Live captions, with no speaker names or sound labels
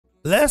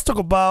Let's talk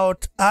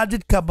about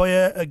Agit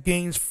Kabayel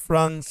against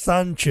Frank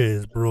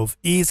Sanchez, bro.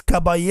 Is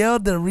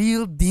Kabayel the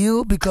real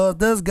deal? Because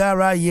this guy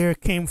right here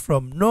came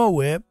from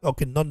nowhere.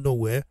 Okay, not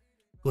nowhere,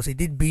 because he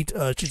did beat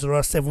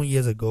Chisora 7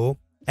 years ago,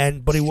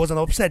 but it was an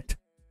upset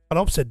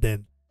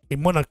then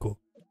in Monaco.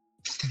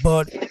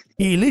 But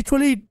he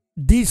literally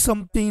did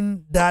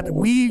something that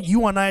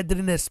you and I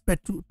didn't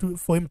expect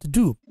for him to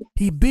do.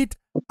 He beat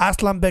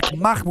Aslanbek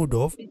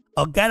Mahmudov,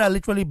 a guy that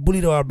literally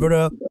bullied our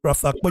brother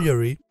Rafa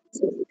Koyori,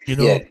 you Yeah.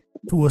 know,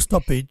 to a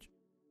stoppage.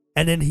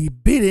 And then he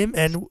beat him,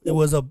 and it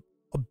was a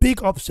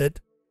big upset.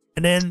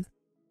 And then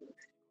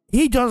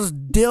he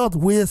just dealt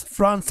with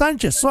Frank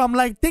Sanchez. So I'm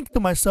like, thinking to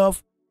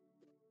myself,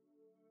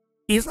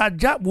 was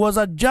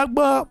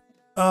Ajagba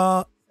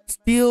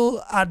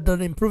still at the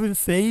improving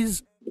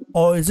phase,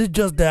 or is it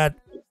just that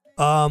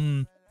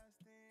Ajagba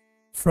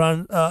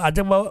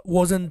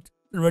wasn't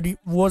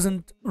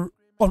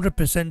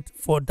 100%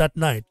 for that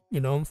night,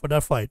 for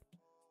that fight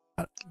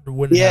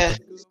when it Yeah.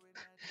 happened?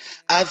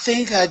 I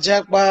think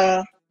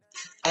Ajagba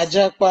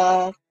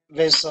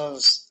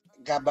versus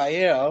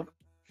Gabayel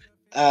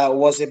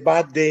was a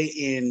bad day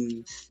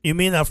in You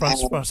mean uh, Frank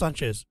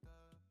Sanchez?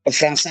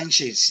 Frank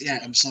Sanchez. Yeah,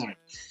 I'm sorry.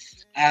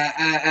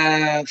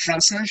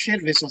 Frank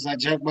Sanchez versus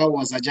Ajagba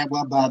was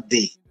Ajagba bad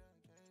day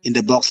in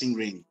the boxing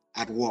ring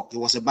at work. It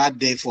was a bad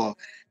day for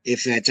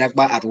Efe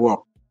Ajagba at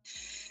work.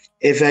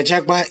 Efe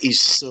Ajagba is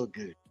so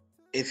good.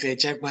 Efe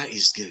Ajagba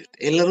is good.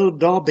 A little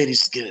dull, but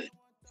it's good.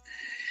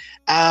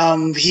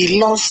 He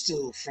lost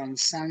to Frank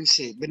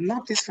Sanchez, but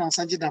not this Frank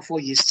Sanchez that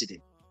fought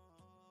yesterday.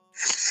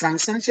 Frank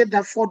Sanchez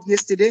that fought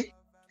yesterday,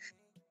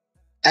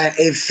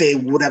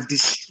 Efe would have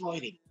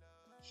destroyed him.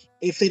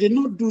 Efe did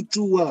not do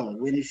too well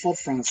when he fought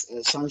Sanchez.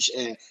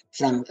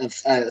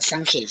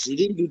 He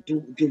didn't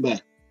do too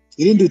bad.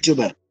 He didn't do too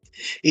bad.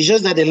 It's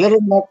just that the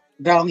little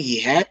knockdown he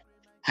had,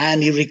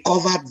 and he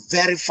recovered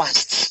very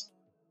fast.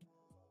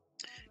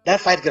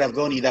 That fight could have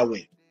gone either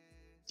way.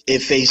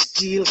 Efe is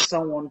still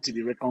someone to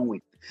be reckoned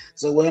with.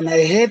 So when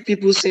I heard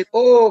people say,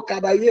 "Oh,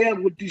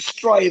 Kabayel would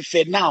destroy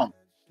Efe now,"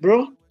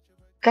 bro,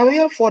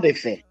 Kabayel fought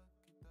Efe.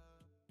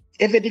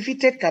 Efe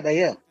defeated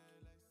Kabayel.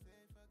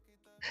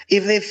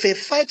 If Efe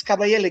fight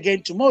Kabayel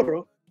again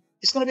tomorrow,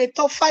 it's going to be a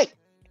tough fight.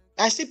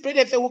 I still pray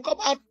that Efe will come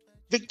out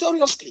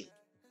victoriously.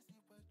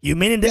 You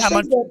mean in the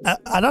amateur?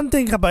 I don't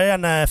think Kabayel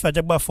and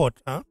Fajagba fought,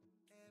 huh?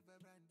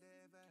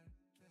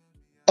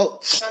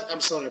 Oh,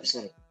 I'm sorry.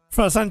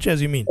 Frank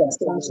Sanchez, you mean?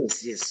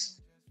 Sanchez, yes.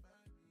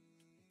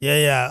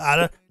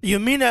 Yeah. You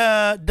mean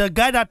the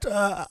guy that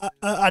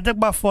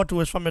Ajagba fought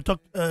was from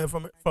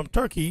from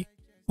Turkey,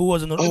 who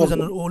was an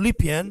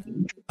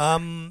Olympian.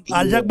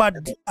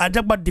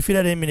 Ajagba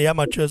defeated him in the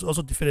amateurs,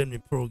 also defeated him in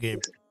the pro game.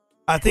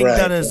 I think Right.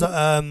 that is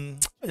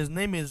his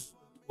name is.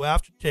 We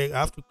have to check. I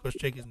have to cross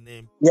check his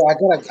name. Yeah, I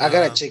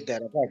gotta check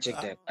that. I gotta check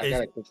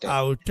that.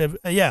 I would check.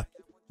 Yeah,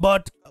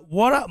 but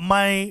what are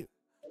my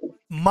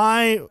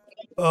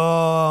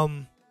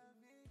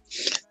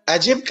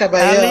Agit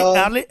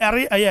Kabayel.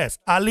 yes,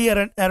 Ali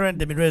Aaron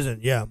Demirezin.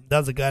 Yeah,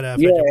 that's the guy that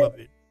Yeah, Ajagba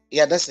beat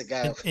yeah, that's the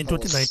guy. in that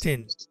was-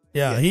 2019.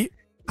 Yeah, Yeah. he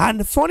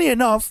and funny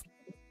enough,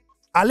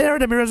 Ali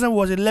Aaron Demirezin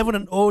was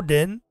 11-0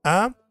 then,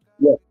 Yeah.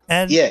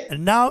 and Yeah.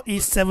 now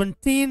he's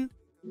 17.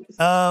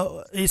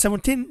 He's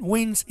 17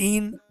 wins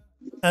in,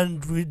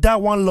 and with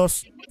that one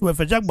loss to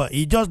Efe Ajagba,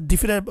 he just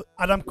defeated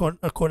Adam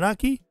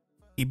Konaki.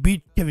 He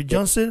beat Kevin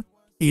Johnson.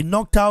 He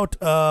knocked out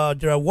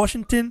Gerald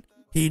Washington.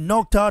 He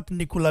knocked out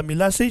Nikola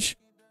Milasic.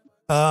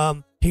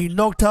 He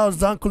knocked out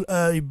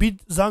he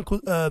beat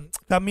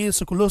Kamil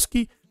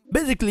Sokolowski.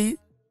 Basically,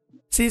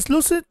 since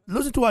losing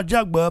to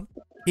Ajagba,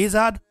 he's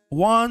had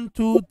 1,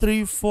 2,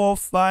 3, 4,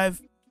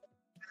 5,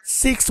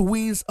 6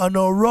 wins in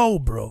a row,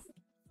 bro.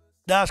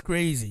 That's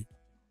crazy.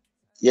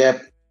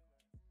 Yep.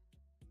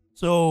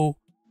 So,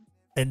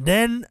 and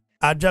then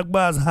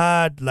Ajagba has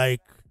had like,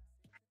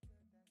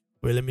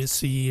 well, let me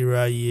see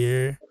right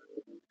here.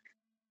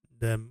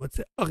 Then what's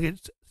it? Okay,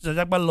 so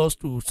Ajagba lost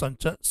to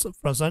Frank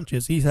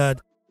Sanchez. He's had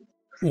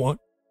 1,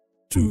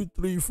 2,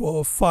 3,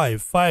 4,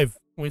 5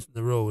 wins in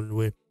a row in a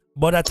way.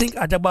 But I think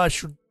Ajagba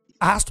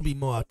has to be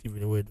more active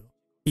in a way though.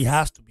 He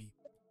has to be,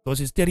 because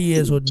he's 30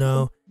 years old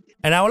now,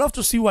 and I would love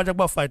to see what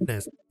Ajagba fight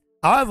next.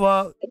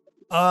 However,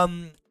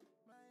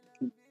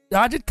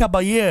 Agit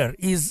Kabayel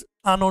is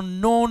an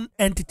unknown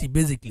entity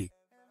basically.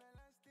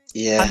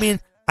 Yeah.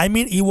 I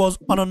mean, he was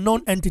an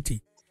unknown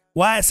entity.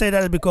 Why I say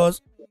that is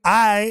because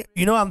I'm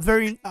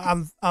very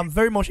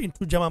much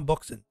into German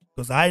boxing,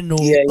 because I know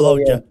Yeah, a lot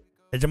yeah, of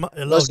a lot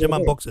That's of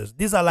German okay. boxers.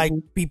 These are like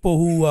people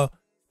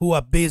who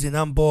are based in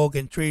Hamburg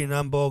and train in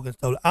Hamburg and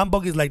stuff.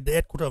 Hamburg is like the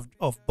headquarters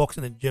of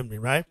boxing in Germany,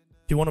 right?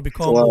 If you want to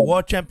become a Wow.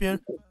 world champion,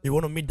 you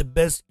want to meet the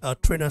best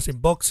trainers in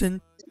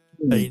boxing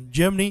in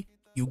Germany,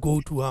 you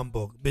go to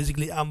Hamburg.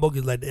 Basically, Hamburg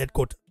is like the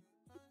headquarters.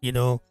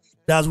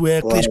 That's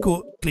where Wow.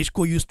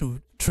 Klitschko used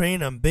to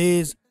train and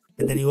base,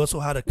 and then he also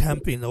had a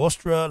camp in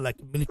Austria, like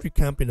a military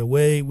camp in a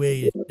way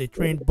where they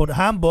trained. But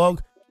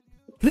Hamburg,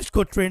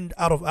 Klitschko trained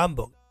out of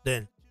Hamburg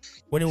then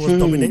when he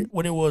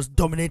was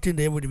dominating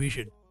the heavy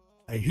division.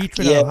 He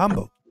trained out Yeah. of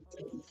Hamburg.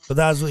 So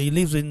that's what he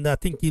lives in. I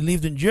think he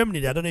lived in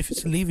Germany. I don't know if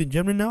he's live in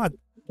Germany now. I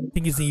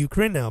think he's in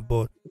Ukraine now,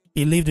 but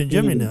he lived in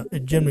Germany now.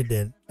 In Germany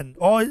then, and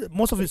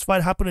most of his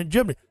fight happened in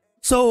Germany.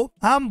 So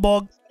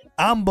Hamburg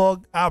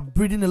are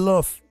breeding a lot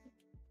of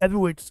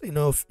heavyweights,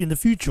 in the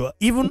future.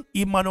 Even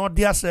Emmanuel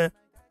Diaz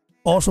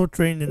also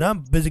trained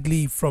in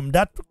basically from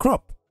that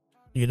crop,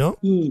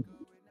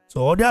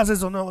 So Diaz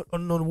is on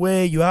the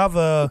way. You have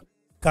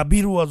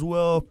Kabiru as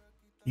well.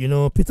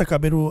 Peter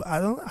Kabiru. I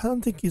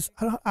don't think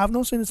I've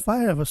not seen his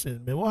fight ever since.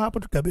 Man, what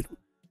happened to Kabiru?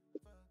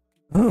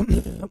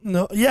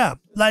 No, yeah,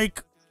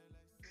 like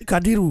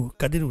Kadiru.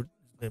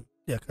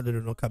 Yeah,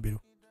 Kadiru, not Kabiru.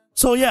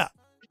 So yeah,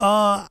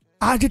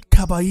 Agit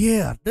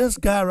Kabayel. This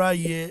guy right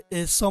here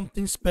is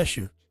something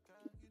special.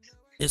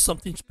 It's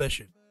something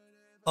special.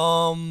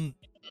 Kabayel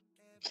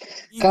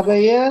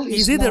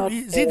is it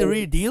the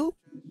real deal?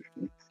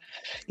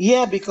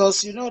 Yeah,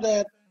 because you know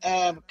that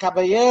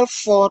Kabayel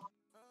fought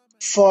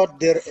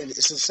the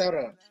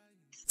Cesaro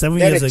 7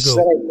 years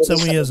ago.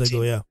 7 years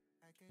ago, yeah.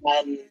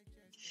 And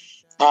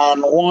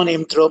won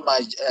him through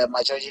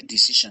majority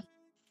decision.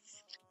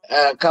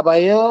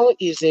 Kabayel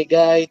is a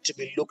guy to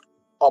be looked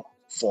up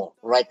for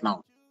right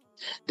now.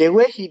 The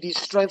way he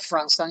destroyed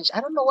Frank Sanchez, I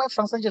don't know why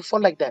Frank Sanchez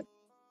fought like that.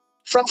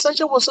 Frank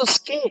Sanchez was so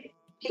scared.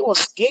 He was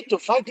scared to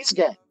fight this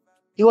guy.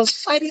 He was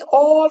fighting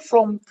all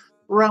from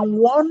round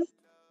 1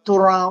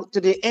 to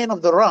the end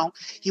of the round.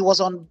 He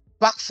was on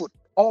back foot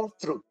all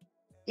through.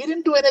 He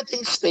didn't do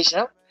anything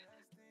special.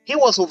 He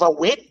was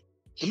overweight.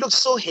 He looked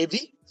so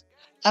heavy.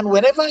 And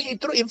whenever he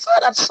threw, in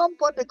fact, at some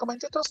point, the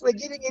commentators were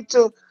giving it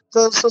to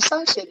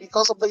Sanchez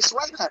because of his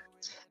right hand.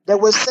 They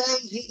were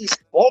saying he is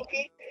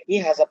bulky, he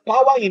has a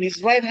power in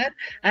his right hand,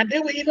 and they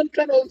were even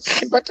trying to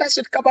sympathize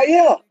with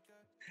Kabayel.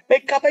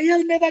 But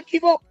Kabayel never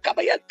gave up.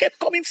 Kabayel kept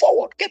coming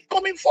forward.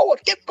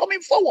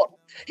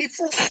 He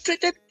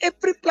frustrated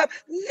every plan,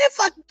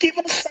 never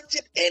given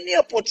Sanchez any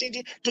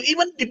opportunity to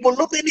even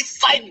develop any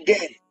fight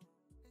game.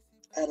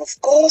 And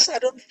of course, I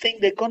don't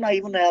think the corner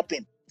even helped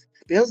him.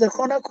 Because the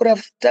corner could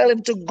have told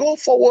him to go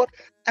forward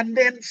and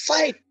then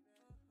fight.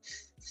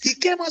 He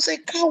came as a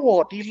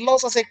coward. He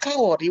lost as a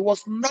coward. He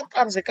was knocked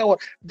out as a coward.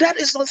 That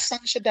is not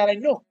Sanchez that I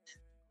know.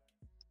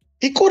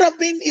 He could have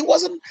been, he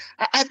wasn't,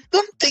 I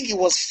don't think he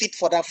was fit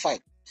for that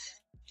fight.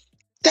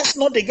 That's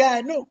not the guy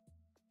I know.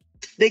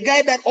 The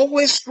guy that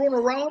always run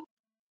around,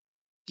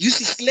 use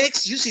his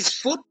legs, use his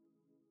foot,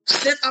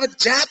 send out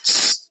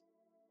jabs,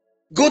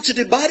 go to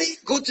the body,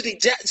 go to the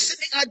jab,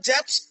 sending out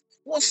jabs,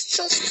 was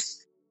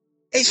just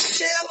a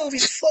shell of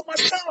his former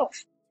self.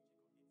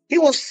 He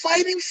was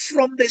fighting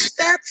from the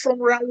start, from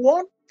round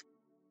 1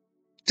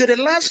 to the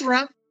last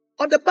round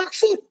on the back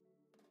foot.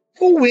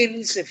 Who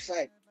wins a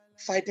fight?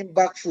 Fighting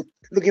back foot,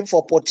 looking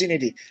for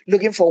opportunity,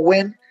 looking for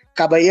when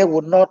Kabayel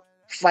would not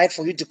fight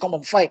for you to come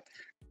and fight.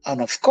 And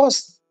of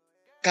course,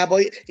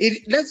 Kabayel,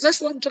 that's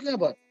what I'm talking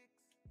about.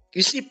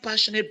 You see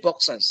passionate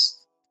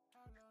boxers.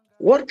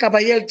 What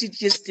Kabayel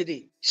did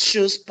yesterday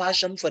shows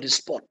passion for the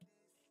sport.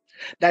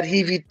 That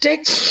if he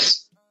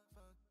takes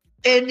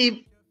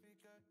any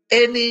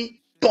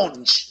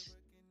punch,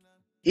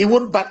 he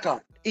won't back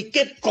out. He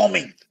kept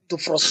coming to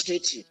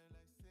frustrate you.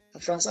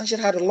 And Frank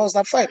Sanchez had to lose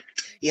that fight.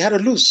 He had to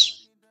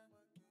lose.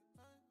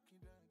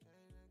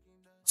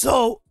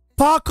 So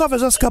Parker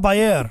versus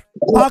Kabayel.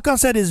 Parker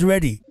said he's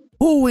ready.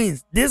 Who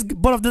wins?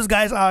 Both of these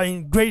guys are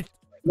in great.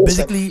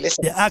 Basically,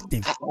 they're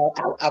active.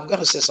 I'm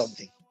gonna say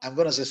something.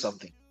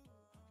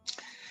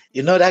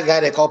 You know that guy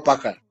they call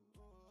Parker?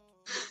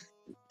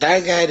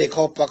 That guy they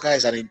call Parker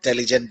is an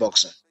intelligent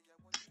boxer.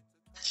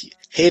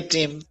 Hate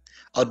him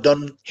or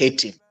don't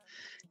hate him.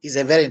 He's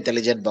a very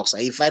intelligent boxer.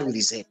 He fights with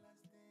his head.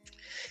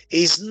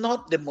 He's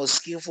not the most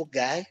skillful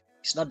guy.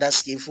 He's not that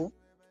skillful.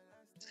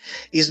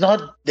 He's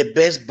not the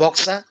best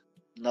boxer.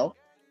 No.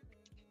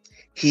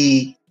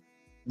 He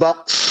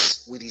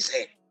boxes with his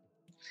head.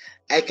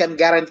 I can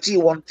guarantee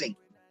one thing.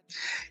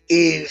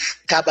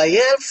 If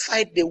Kabayel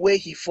fight the way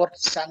he fought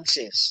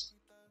Sanchez,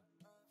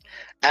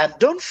 and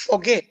don't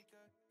forget,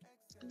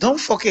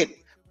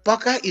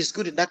 Parker is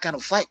good in that kind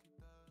of fight.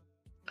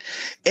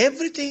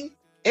 Everything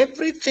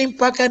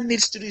Parker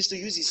needs to do is to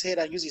use his head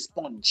and use his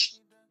punch.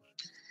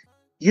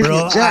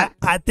 Bro,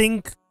 I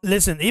think,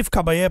 listen, if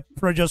Kabayel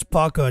projects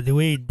Parker the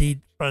way he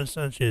did Frank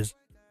Sanchez,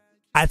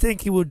 I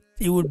think it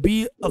would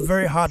be a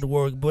very hard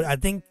work, but I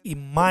think he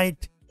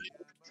might,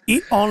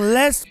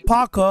 unless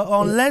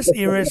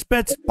he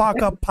respects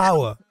Parker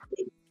power.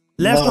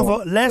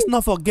 Let's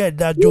not forget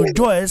that Joe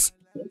Joyce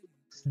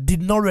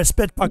did not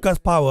respect Parker's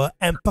power,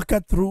 and Parker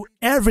threw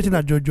everything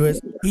at Joe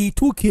Joyce. He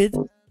took it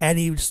and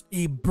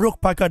he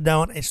broke Parker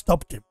down and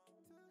stopped him.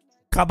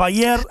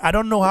 Kabayel, I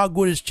don't know how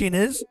good his chin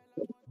is,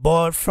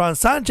 but Frank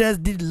Sanchez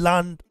did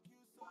land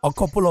a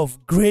couple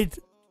of great,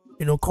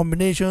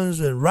 combinations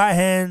and right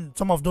hand,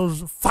 some of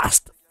those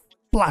fast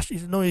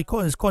flashes.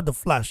 It's called the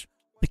flash,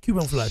 the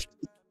Cuban flash,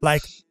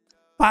 like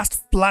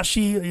fast,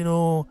 flashy,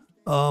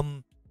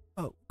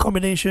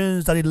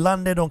 combinations that he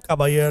landed on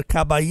Kabayel.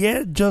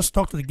 Kabayel just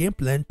stuck to the game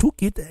plan,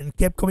 took it, and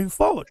kept coming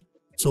forward.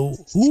 So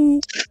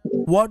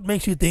what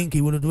makes you think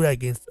he wouldn't do that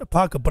against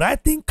Parker? But I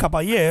think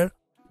Kabayel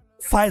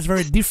fights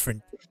very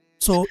different.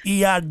 So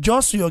he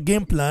adjusts your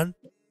game plan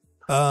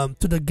to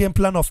the game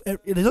plan of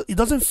it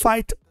doesn't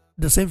fight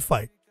the same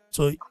fight.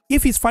 So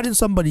if he's fighting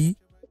somebody,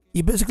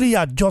 he basically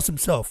adjusts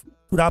himself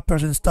to that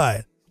person's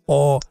style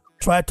or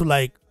try to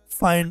like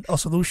find a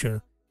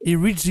solution. He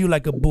reads you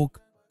like a book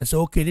and say,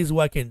 okay, this is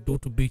what I can do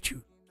to beat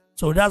you.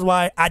 So that's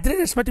why I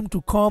didn't expect him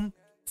to come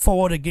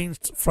forward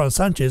against Frank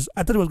Sanchez.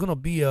 I thought it was gonna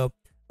be a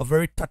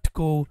very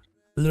tactical,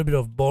 a little bit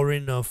of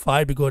boring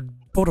fight because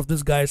both of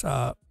these guys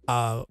are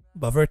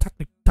very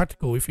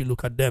tactical if you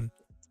look at them.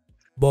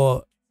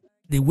 But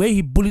the way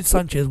he bullied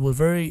Sanchez was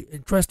very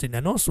interesting,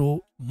 and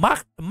also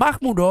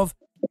Makhmudov,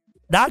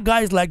 that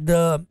guy is like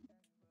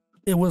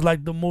it was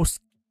like the most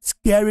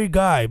scary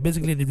guy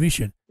basically in the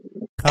division.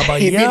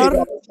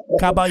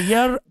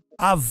 Kabayel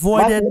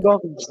avoided.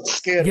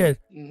 Yes,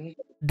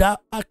 that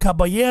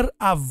Kabayel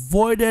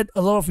avoided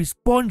a lot of his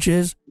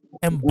punches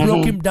and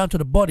broke him down to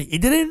the body.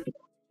 It didn't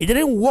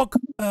walk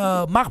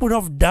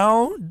Makhmudov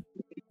down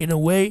in a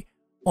way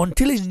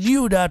until he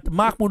knew that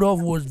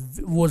Makhmudov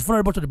was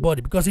vulnerable to the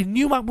body, because he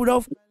knew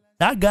Makhmudov,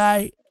 that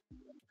guy,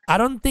 I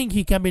don't think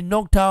he can be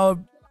knocked out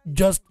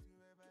just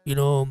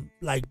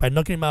like by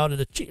knocking him out in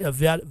the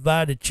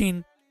via the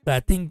chin. But I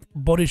think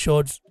body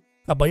shots.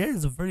 Kabayel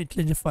is a very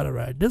intelligent fighter,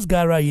 right? This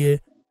guy right here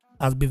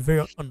has been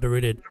very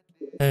underrated,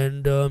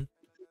 and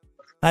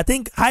I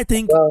think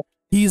Well,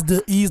 he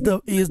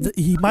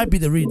might be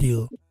the real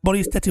deal, but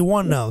he's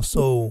 31 now,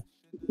 so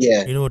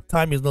yeah.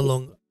 time is no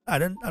long. I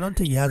don't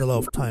think he has a lot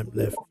of time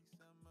left.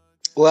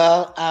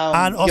 Well,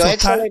 And Your also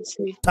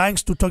Excellency.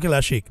 thanks to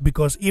Tokilashik,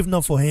 because if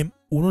not for him,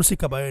 we don't see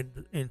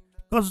Kabayel in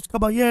because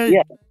Kabayel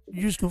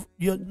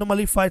Yeah.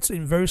 normally fights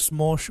in very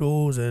small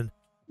shows and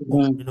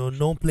Mhm.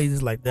 no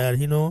places like that.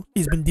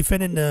 He's been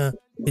defending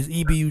his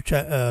EBU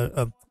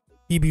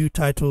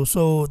title,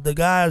 so the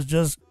guy has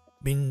just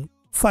been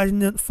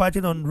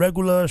fighting on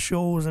regular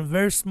shows and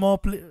very small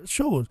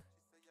shows.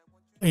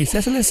 His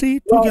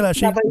Excellency Well,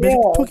 Tokilashik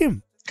basically took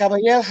him.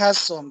 Caballero has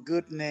some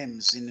good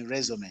names in the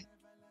resume.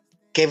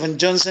 Kevin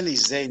Johnson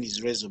is there in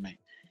his resume.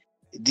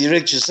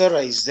 Direk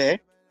Chisora is there.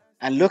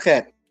 And look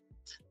at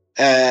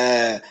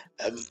uh,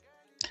 um,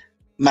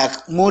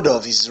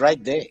 Makhmudov is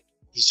right there.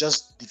 He's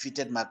just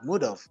defeated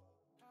Makhmudov.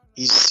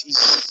 He's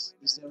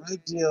the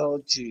right deal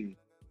to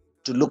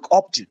look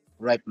up to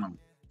right now.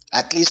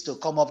 At least to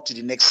come up to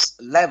the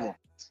next level.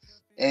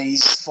 And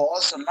it's for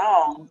us to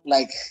now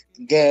like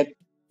get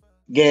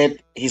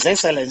His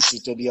Excellency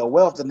to be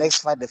aware of the next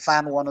fight the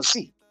fan want to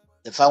see.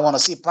 The fan want to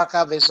see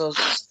Parker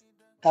versus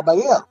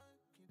Caballero.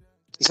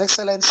 His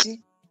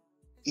Excellency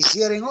is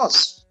hearing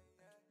us.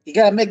 You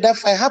gotta make that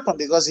fight happen,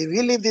 because if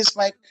we leave this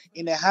fight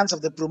in the hands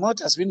of the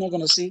promoters, we're not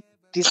gonna see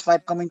this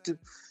fight coming to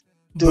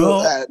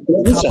Bro,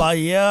 fruition.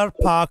 Kabayel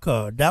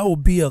Parker, that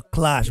would be a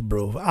clash,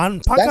 bro.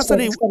 And Parker That's said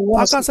what he, he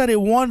wants. Parker said he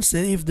wants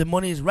it if the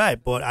money is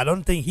right, but I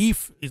don't think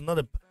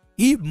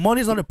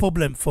money is not a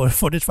problem for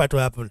this fight to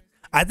happen.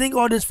 I think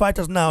all these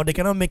fighters now, they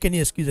cannot make any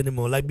excuse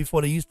anymore. Like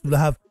before, they used to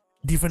have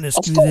different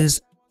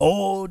excuses.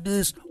 Oh,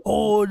 this,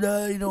 oh,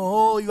 the,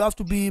 oh, you have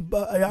to be,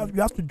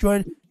 you have to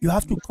join, you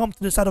have to come to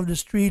the side of the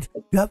street.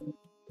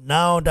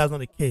 Now that's not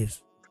the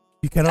case.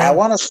 You cannot. I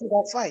want to see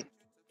that fight,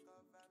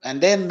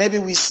 and then maybe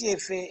we see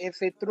if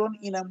a thrown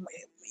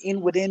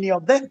in with any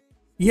of them.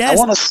 Yes, I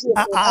want to see.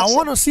 I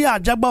want to see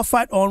Ajagba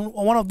fight on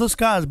one of those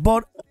cars,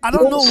 but I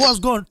don't know what's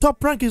going.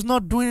 Top Rank is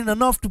not doing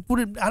enough to put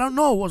it. I don't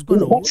know what's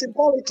going on. Boxing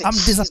politics. I'm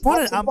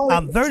disappointed. It's boxing I'm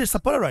politics. very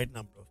disappointed right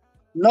now, bro.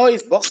 No,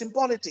 it's boxing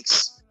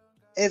politics.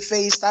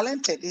 Efe is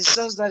talented. It's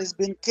just that he's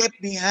been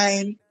kept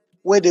behind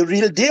where the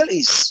real deal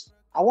is.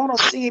 I want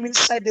to see him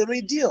inside the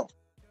real deal.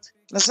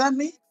 Understand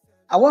me?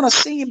 I want to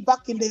see him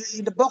back in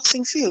the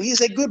boxing field. He's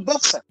a good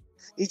boxer.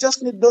 He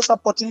just needs those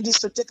opportunities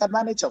to take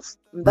advantage of.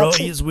 Bro,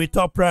 he's with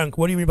Top Rank.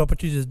 What do you mean by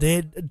opportunities?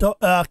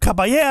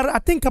 Kabayel, I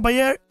think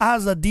Kabayel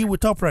has a deal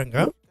with Top Rank,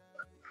 huh?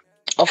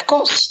 Of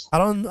course.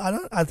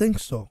 I think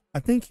so.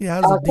 I think he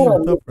has a deal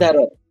with Top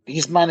Rank.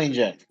 His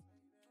manager.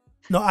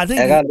 No, I think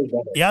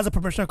he has a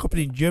professional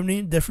company in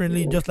Germany,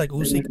 definitely, just like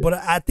Usyk. But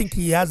I think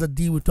he has a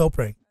deal with Top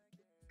Rank.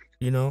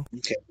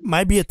 Okay.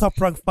 Might be a Top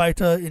Rank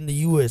fighter in the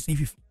US.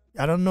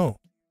 I don't know.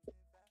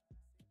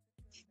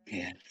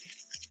 Yeah.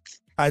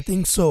 I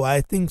think so.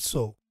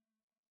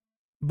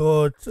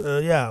 But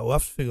yeah, we'll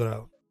have to figure it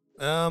out.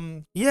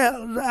 Yeah,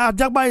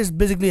 Ajagba is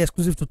basically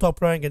exclusive to Top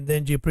Rank, and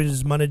then Jay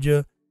Prince's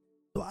manager.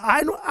 So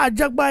I know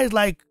Ajagba is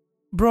like,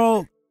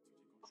 bro.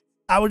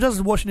 I was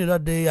just watching it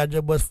that day.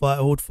 Ajagba's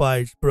old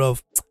fights, bro.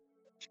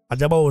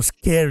 Ajagba was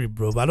scary,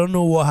 bro. I don't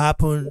know what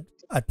happened.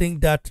 I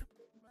think that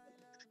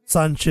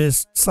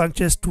Sanchez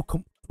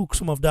took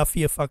some of that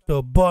fear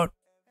factor, but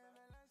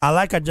I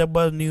like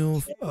Ajagba's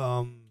new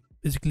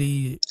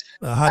basically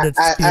hardened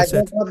skill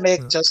set. Ajagba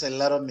make just a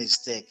little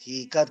mistake.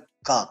 He got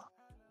caught.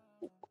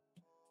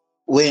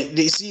 When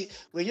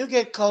you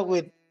get caught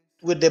with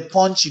the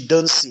punch you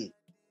don't see,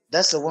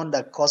 that's the one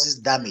that causes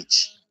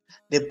damage.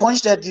 The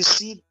punch that you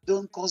see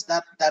don't cause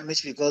that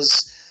damage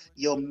because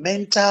your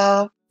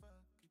mentality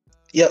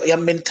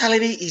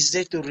is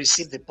there to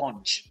receive the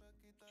punch.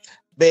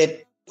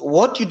 But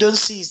what you don't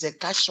see is the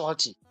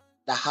casualty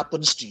that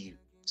happens to you.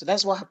 So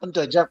that's what happened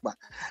to Ajagba.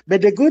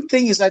 But the good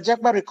thing is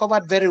Ajagba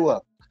recovered very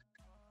well.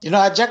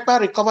 Ajagba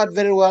recovered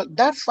very well.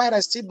 That fight,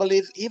 I still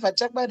believe, if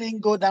Ajagba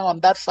didn't go down on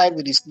that fight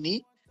with his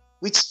knee,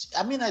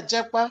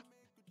 Ajagba,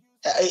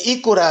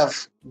 he could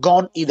have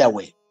gone either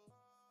way.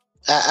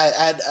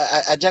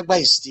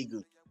 Ajagba is still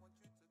good.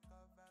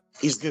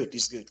 He's good.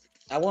 He's good.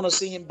 I want to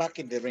see him back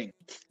in the ring.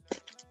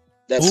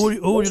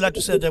 Who would you like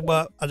to see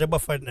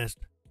Ajagba fight next?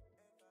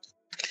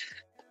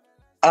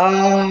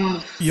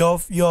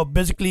 You're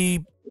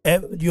basically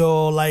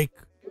your like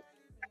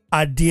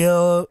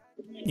ideal,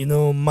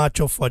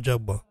 matchup for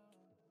Ajagba.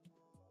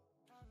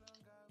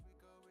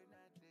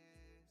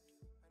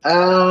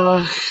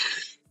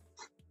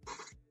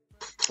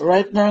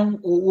 Right now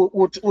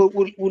we'll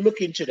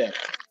look into that.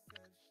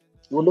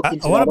 We'll look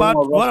into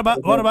what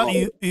about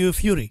you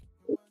Fury?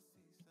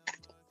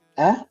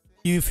 Huh?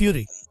 You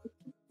Fury.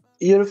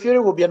 You Fury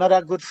will be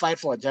another good fight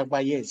for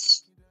Ajagba.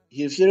 Yes,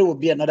 You Fury will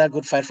be another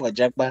good fight for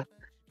Ajagba.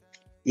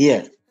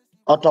 Yeah,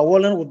 Otto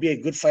Wallen would be a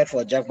good fight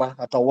for Ajagba.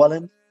 Otto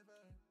Wallen,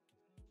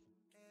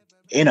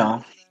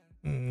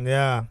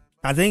 Yeah,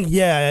 I think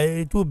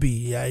it will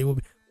be. Yeah, it will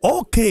be.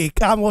 Okay,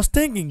 I was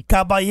thinking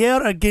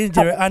Kabayel against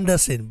Jerry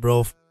Anderson,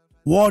 bro.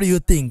 What do you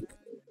think?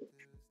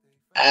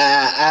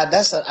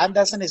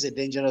 Anderson is a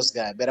dangerous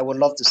guy, but I would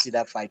love to see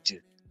that fight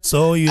too.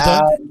 So you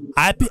don't?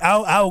 I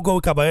will go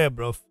with Kabayel,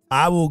 bro.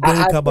 I will go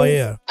with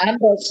Kabayel.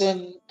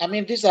 Anderson.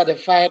 These are the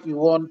fight we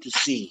want to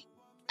see.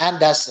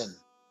 Anderson.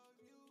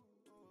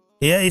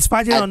 Yeah, he's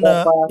fighting on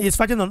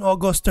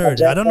August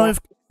 3rd. I don't know if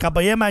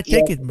Kabayel might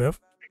take it, bro.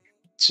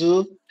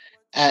 Two,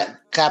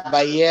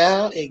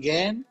 Kabayel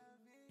again.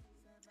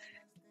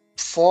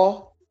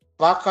 4,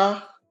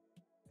 Parker.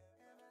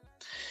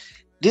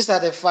 These are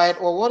the fight.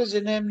 Or what is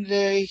the name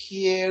there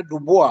here?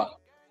 Dubois.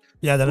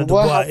 Yeah,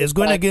 Dubois is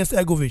going against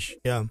Egovic.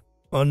 Yeah,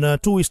 on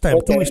 2 weeks time.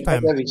 2 weeks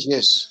time.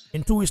 Yes.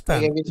 In 2 weeks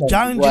time.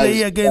 John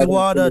Gilly against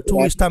Wilder 2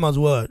 weeks time as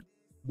well.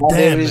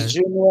 Damn, man.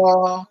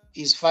 Junior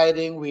is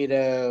fighting with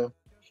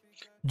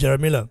Jerry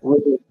Miller.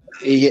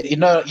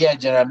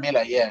 Jerry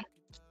Miller, yeah.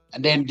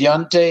 And then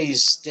Deontay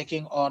is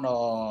taking on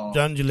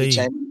John Gilly.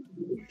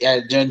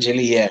 John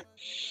Gilly, yeah.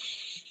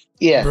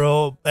 Yeah.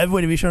 Bro,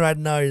 every division right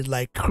now is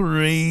like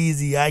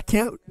crazy. I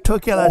can't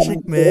Tokyo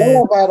Lashik,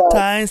 man.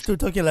 Thanks to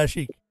Tokyo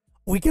Lashik.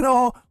 We can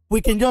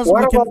just.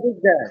 What about this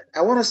guy?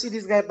 I want to see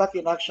this guy back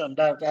in action.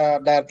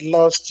 That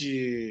lost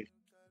to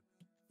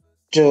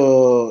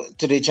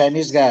the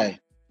Chinese guy,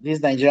 this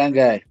Nigerian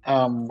guy.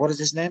 What is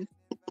his name?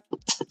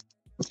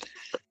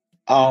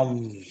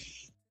 That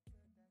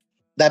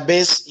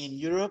based in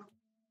Europe.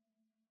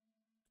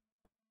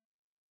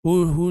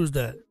 Who's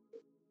that?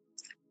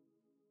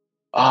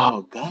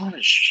 Oh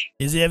gosh.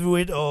 Is he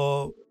heavyweight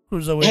or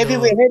cruiserweight?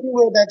 Heavyweight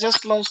that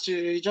just lost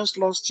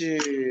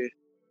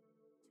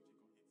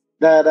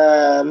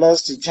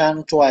to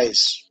Chang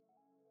twice.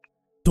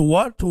 To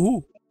what? To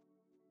who?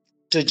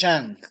 To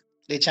Chang,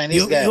 the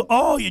Chinese guy.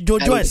 Joe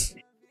Joyce.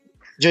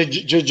 Joe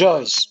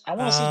Joyce. I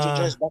want to see Joe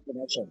Joyce back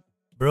in action.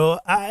 Bro,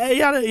 he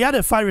had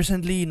a fight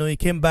recently. He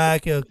came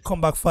back, a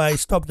comeback fight,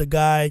 stopped the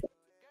guy,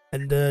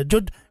 and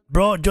Joe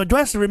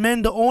Joyce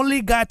remained the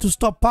only guy to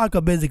stop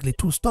Parker, basically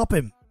to stop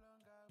him.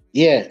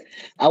 Yeah,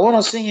 I want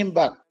to see him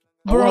back.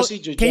 Bro,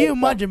 can you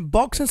imagine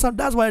boxing?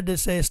 That's why they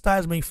say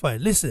styles make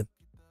fight. Listen,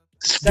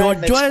 Joe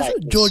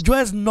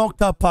Joyce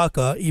knocked out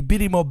Parker. He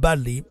beat him up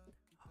badly.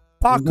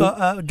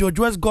 Joe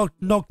Joyce got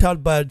knocked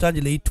out by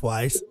Janjali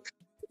twice.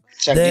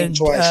 Then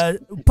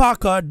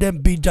Parker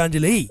then beat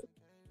Janjali.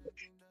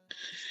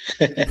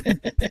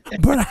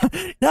 Bro,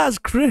 that's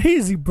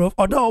crazy, bro.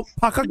 Although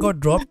Parker got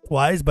dropped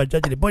twice by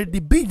Janjali, but they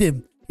beat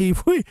him. So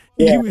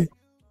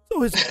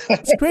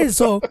it's crazy.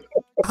 So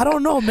I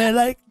don't know, man.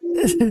 Like,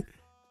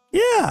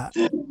 yeah.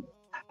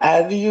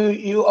 And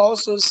you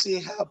also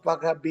see how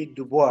Parker beat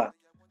Dubois.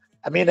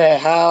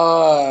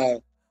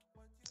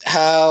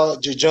 How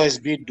Joe Joyce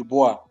beat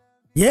Dubois.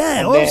 Yeah,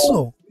 and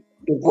also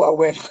Dubois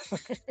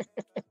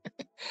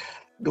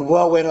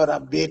went on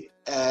and beat.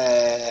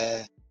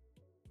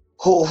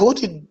 Who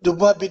did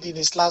Dubois beat in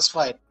his last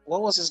fight?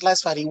 What was his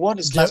last fight? He won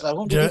his last fight.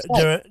 Who did he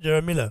fight?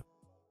 Jerry Miller.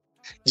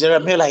 Jerry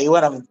Miller. He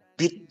went and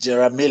beat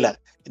Jerry Miller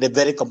in a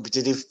very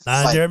competitive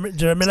fight.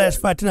 Jerry Miller is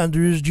fighting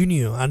Andrews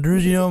Jr.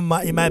 Andrews Jr.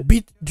 He might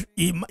beat.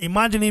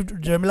 Imagine if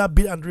Jerry Miller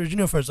beat Andrews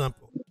Jr. for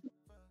example.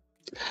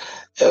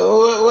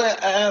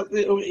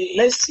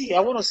 Let's see. I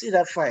want to see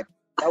that fight.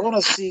 I want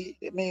to see.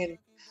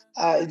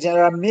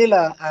 Jerry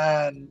Miller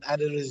and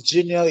Andrews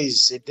Jr.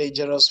 is a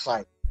dangerous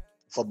fight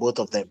for both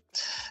of them.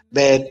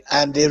 But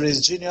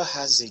Andrews Jr.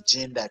 has a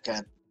gene that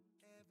can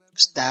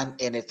stand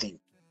anything.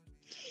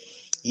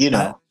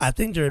 I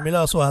think Jerry Miller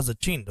also has a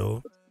chin,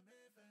 though.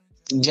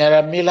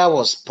 Jerry Miller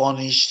was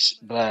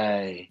punished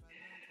by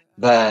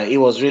he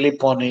was really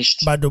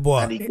punished by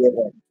Dubois.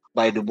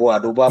 By Dubois.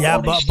 Dubois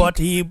but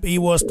he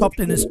was stopped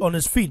on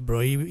his feet, bro.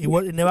 He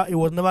was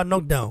never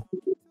knocked down.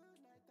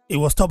 He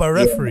was stopped by a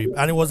referee,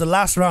 and it was the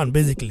last round,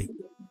 basically.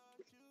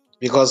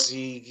 Because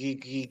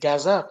he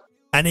gas up.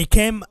 And he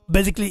came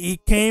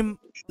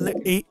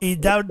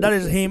that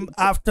is him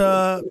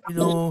after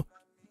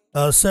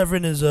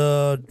serving his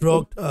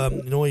drug.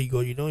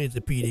 He's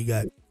a PD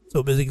guy.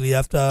 So basically,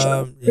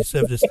 after he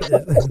served his,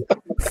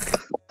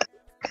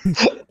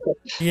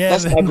 yeah,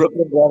 That's my man.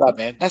 Brooklyn brother,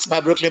 man. That's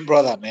my Brooklyn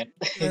brother, man.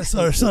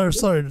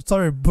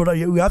 Sorry,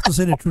 brother. We have to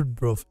say the truth,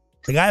 bro.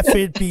 The guy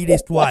failed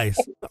PEDs twice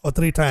or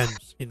three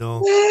times.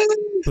 So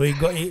he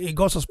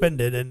got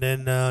suspended, and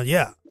then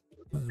yeah.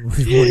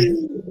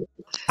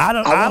 I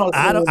don't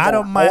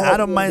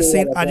mind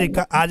seeing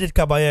Agit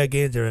Kabayel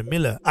against Jeremy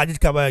Miller, Agit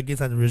Kabayel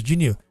against Andrews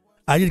Jr.,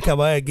 Agit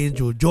Kabayel against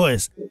Joe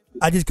Joyce,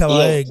 Agit Yes.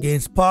 Kabayel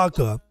against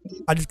Parker,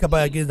 Agit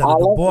Kabayel against I Daniel like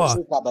to Dubois,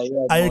 see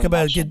Caballero Agit more in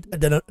Kabayel action.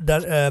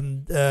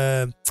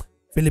 against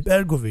Philip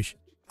Ergovich.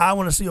 I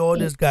want to see all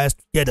these guys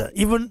together.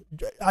 Even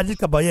Agit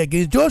Kabayel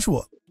against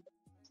Joshua.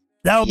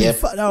 Yep.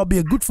 That would be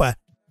a good fight.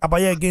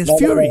 Kabayel against No, no,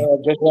 Fury.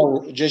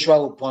 no, no. Joshua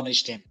will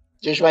punish him.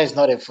 Joshua is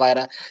not a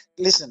fighter.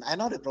 Listen, I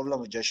know the problem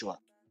with Joshua.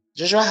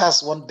 Joshua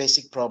has one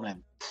basic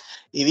problem.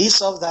 If he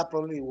solves that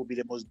problem, he will be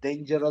the most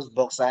dangerous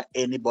boxer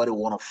anybody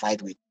want to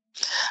fight with.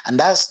 And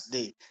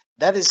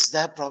that is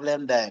that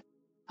problem that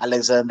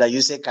Alexander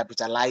Usyk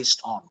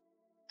capitalized on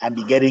and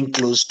be getting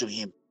close to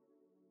him.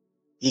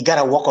 You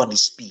gotta work on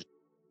his speed.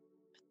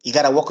 You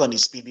gotta work on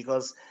his speed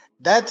because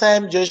that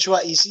time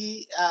Joshua, you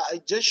see,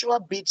 Joshua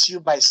beats you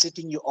by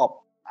setting you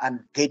up and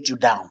get you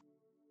down.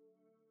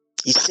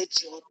 He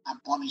sets you up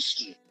and punishes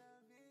you.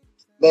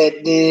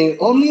 But the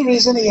only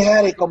reason he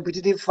had a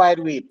competitive fight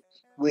with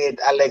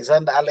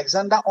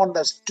Alexander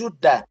understood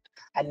that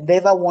and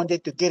never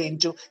wanted to give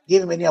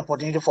him any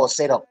opportunity for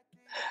setup.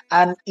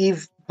 And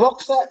if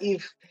boxer,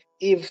 if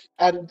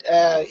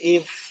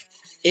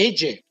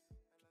AJ,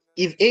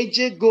 if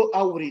AJ go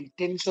out with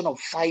intention of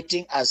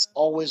fighting as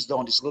always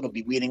done, it's going to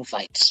be winning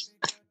fights.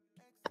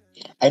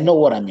 I know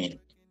what I mean.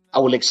 I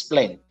will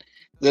explain.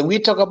 When we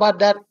talk about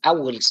that, I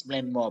will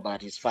explain more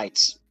about his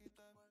fights.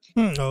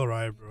 All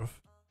right, bro.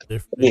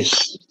 Definitely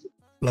Yes.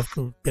 love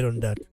to get on that.